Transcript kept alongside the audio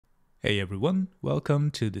Hey everyone, welcome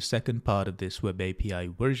to the second part of this Web API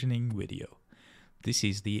versioning video. This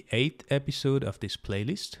is the 8th episode of this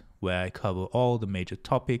playlist where I cover all the major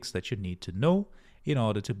topics that you need to know in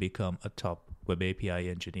order to become a top Web API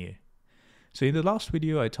engineer. So in the last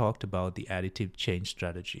video I talked about the additive change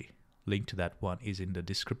strategy. Link to that one is in the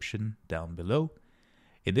description down below.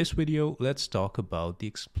 In this video, let's talk about the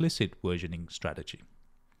explicit versioning strategy.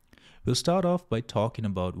 We'll start off by talking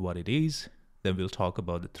about what it is. Then we'll talk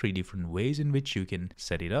about the 3 different ways in which you can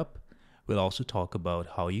set it up. We'll also talk about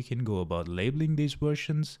how you can go about labeling these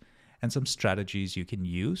versions and some strategies you can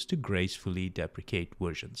use to gracefully deprecate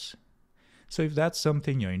versions. So if that's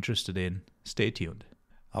something you're interested in, stay tuned.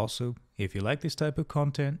 Also, if you like this type of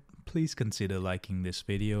content, please consider liking this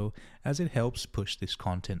video as it helps push this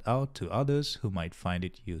content out to others who might find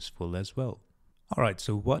it useful as well. Alright,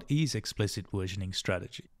 so what is explicit versioning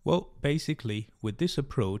strategy? Well, basically, with this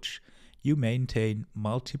approach, you maintain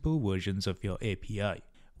multiple versions of your API.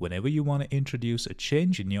 Whenever you want to introduce a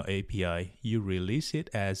change in your API, you release it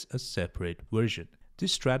as a separate version.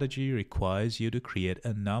 This strategy requires you to create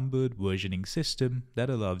a numbered versioning system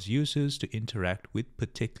that allows users to interact with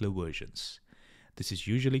particular versions. This is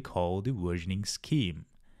usually called the versioning scheme.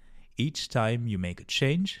 Each time you make a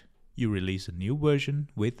change, you release a new version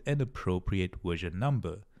with an appropriate version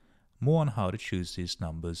number. More on how to choose these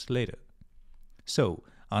numbers later. So,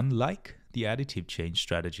 unlike the additive change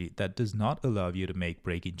strategy that does not allow you to make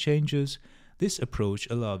breaking changes, this approach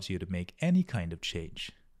allows you to make any kind of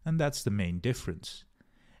change. And that's the main difference.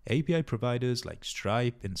 API providers like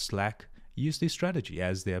Stripe and Slack use this strategy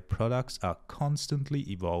as their products are constantly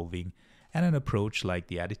evolving, and an approach like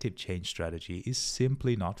the additive change strategy is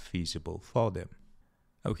simply not feasible for them.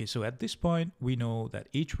 Okay, so at this point, we know that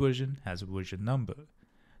each version has a version number.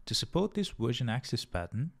 To support this version access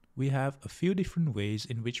pattern, we have a few different ways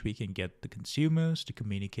in which we can get the consumers to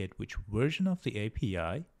communicate which version of the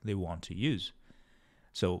API they want to use.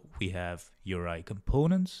 So we have URI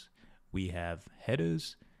Components, we have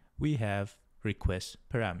headers, we have request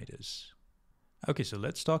parameters. Okay, so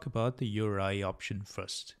let's talk about the URI option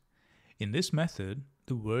first. In this method,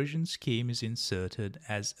 the version scheme is inserted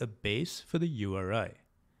as a base for the URI.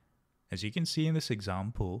 As you can see in this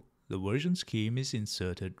example, the version scheme is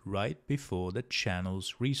inserted right before the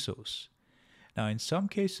channel's resource. Now, in some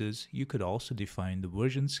cases, you could also define the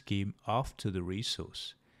version scheme after the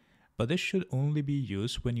resource. But this should only be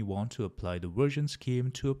used when you want to apply the version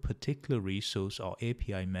scheme to a particular resource or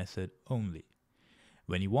API method only.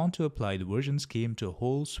 When you want to apply the version scheme to a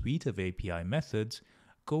whole suite of API methods,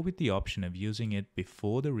 go with the option of using it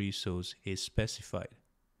before the resource is specified.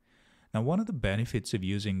 Now, one of the benefits of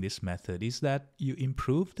using this method is that you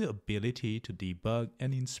improve the ability to debug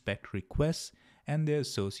and inspect requests and their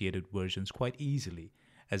associated versions quite easily,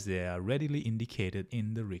 as they are readily indicated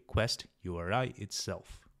in the request URI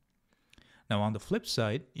itself. Now, on the flip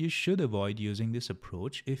side, you should avoid using this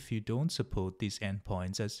approach if you don't support these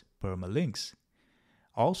endpoints as permalinks.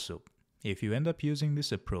 Also, if you end up using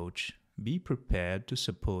this approach, be prepared to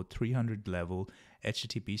support 300-level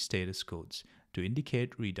HTTP status codes to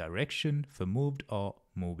indicate redirection for moved or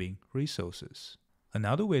moving resources.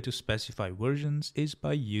 Another way to specify versions is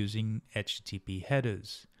by using HTTP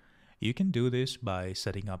headers. You can do this by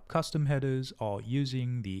setting up custom headers or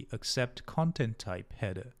using the accept content type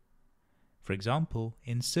header. For example,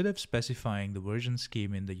 instead of specifying the version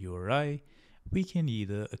scheme in the URI, we can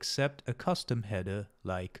either accept a custom header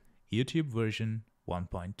like YouTube version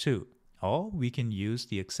 1.2, or we can use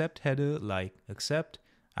the accept header like accept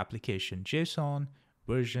application JSON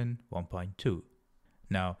version 1.2.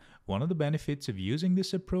 Now, one of the benefits of using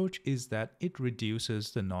this approach is that it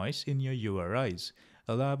reduces the noise in your URIs,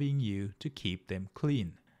 allowing you to keep them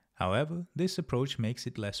clean. However, this approach makes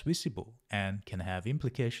it less visible and can have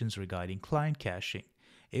implications regarding client caching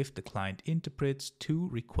if the client interprets 2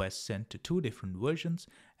 requests sent to 2 different versions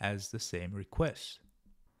as the same request.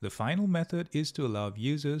 The final method is to allow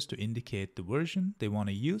users to indicate the version they want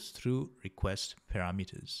to use through request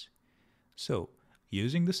parameters. So,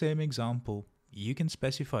 using the same example, you can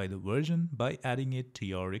specify the version by adding it to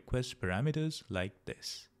your request parameters like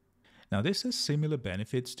this. Now, this has similar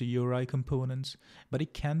benefits to URI components, but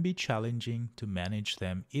it can be challenging to manage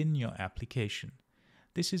them in your application.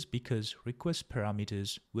 This is because request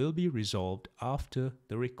parameters will be resolved after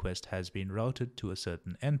the request has been routed to a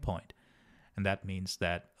certain endpoint. And that means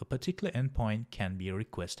that a particular endpoint can be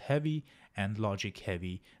request heavy and logic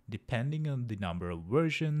heavy depending on the number of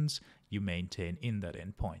versions you maintain in that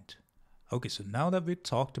endpoint. Okay, so now that we've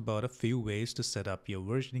talked about a few ways to set up your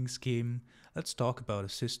versioning scheme, let's talk about a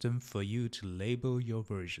system for you to label your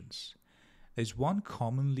versions. There's one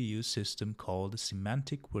commonly used system called the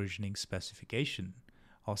semantic versioning specification,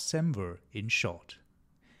 or SemVer in short.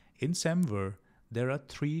 In SemVer, there are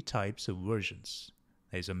three types of versions.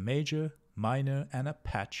 There's a major, minor, and a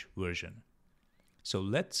patch version. So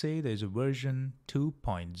let's say there's a version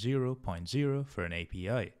 2.0.0 for an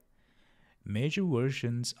API. Major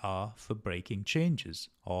versions are for breaking changes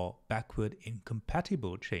or backward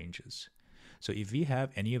incompatible changes. So if we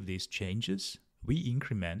have any of these changes, we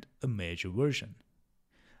increment a major version.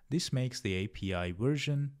 This makes the API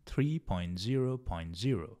version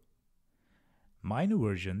 3.0.0. Minor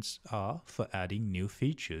versions are for adding new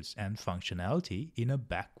features and functionality in a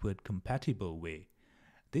backward compatible way.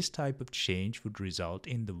 This type of change would result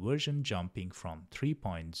in the version jumping from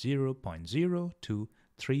 3.0.0 to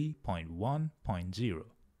 3.1.0.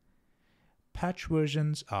 Patch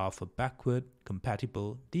versions are for backward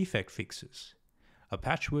compatible defect fixes. A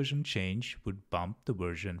patch version change would bump the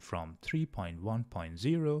version from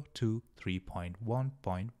 3.1.0 to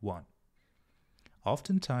 3.1.1.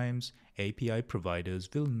 Oftentimes, API providers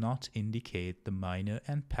will not indicate the minor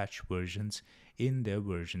and patch versions in their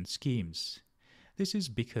version schemes. This is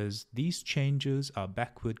because these changes are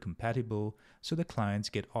backward compatible, so the clients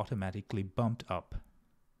get automatically bumped up.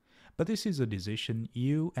 But this is a decision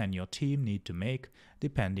you and your team need to make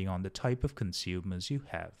depending on the type of consumers you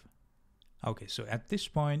have. Okay, so at this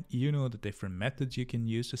point, you know the different methods you can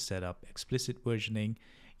use to set up explicit versioning.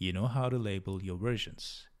 You know how to label your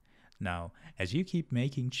versions. Now, as you keep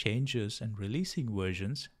making changes and releasing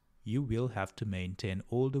versions, you will have to maintain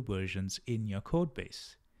older versions in your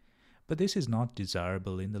codebase. But this is not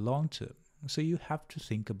desirable in the long term, so you have to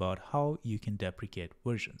think about how you can deprecate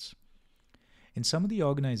versions. In some of the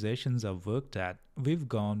organizations I've worked at, we've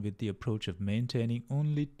gone with the approach of maintaining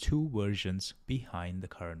only 2 versions behind the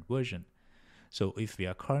current version. So if we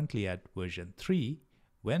are currently at version 3,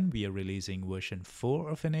 when we are releasing version 4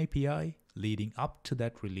 of an API, leading up to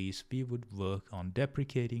that release, we would work on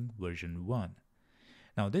deprecating version 1.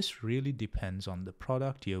 Now this really depends on the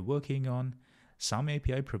product you're working on. Some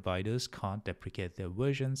API providers can't deprecate their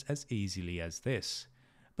versions as easily as this,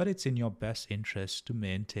 but it's in your best interest to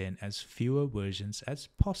maintain as fewer versions as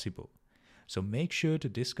possible. So make sure to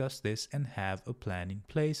discuss this and have a plan in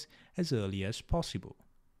place as early as possible.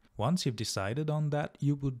 Once you've decided on that,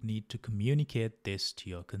 you would need to communicate this to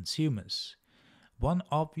your consumers. One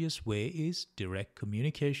obvious way is direct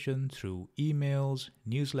communication through emails,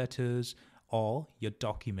 newsletters, or your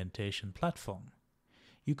documentation platform.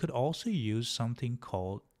 You could also use something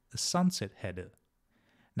called a sunset header.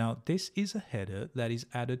 Now, this is a header that is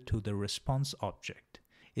added to the response object.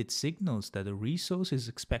 It signals that a resource is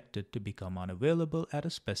expected to become unavailable at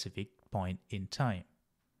a specific point in time.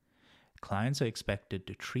 Clients are expected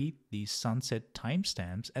to treat these sunset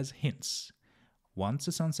timestamps as hints. Once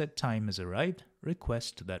the sunset time has arrived,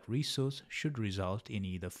 requests to that resource should result in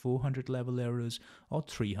either 400 level errors or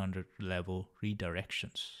 300 level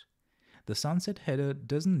redirections. The sunset header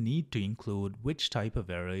doesn't need to include which type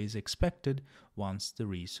of error is expected once the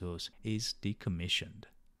resource is decommissioned.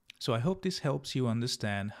 So I hope this helps you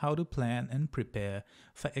understand how to plan and prepare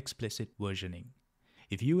for explicit versioning.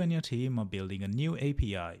 If you and your team are building a new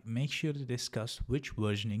API, make sure to discuss which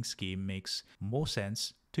versioning scheme makes more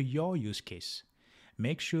sense to your use case.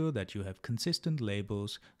 Make sure that you have consistent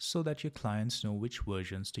labels so that your clients know which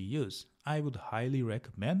versions to use. I would highly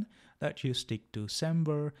recommend that you stick to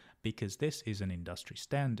SemVer because this is an industry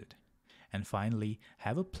standard. And finally,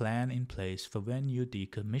 have a plan in place for when you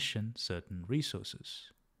decommission certain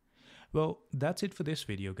resources. Well, that's it for this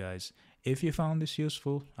video, guys. If you found this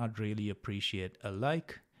useful, I'd really appreciate a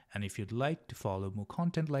like. And if you'd like to follow more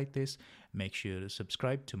content like this, make sure to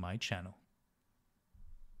subscribe to my channel.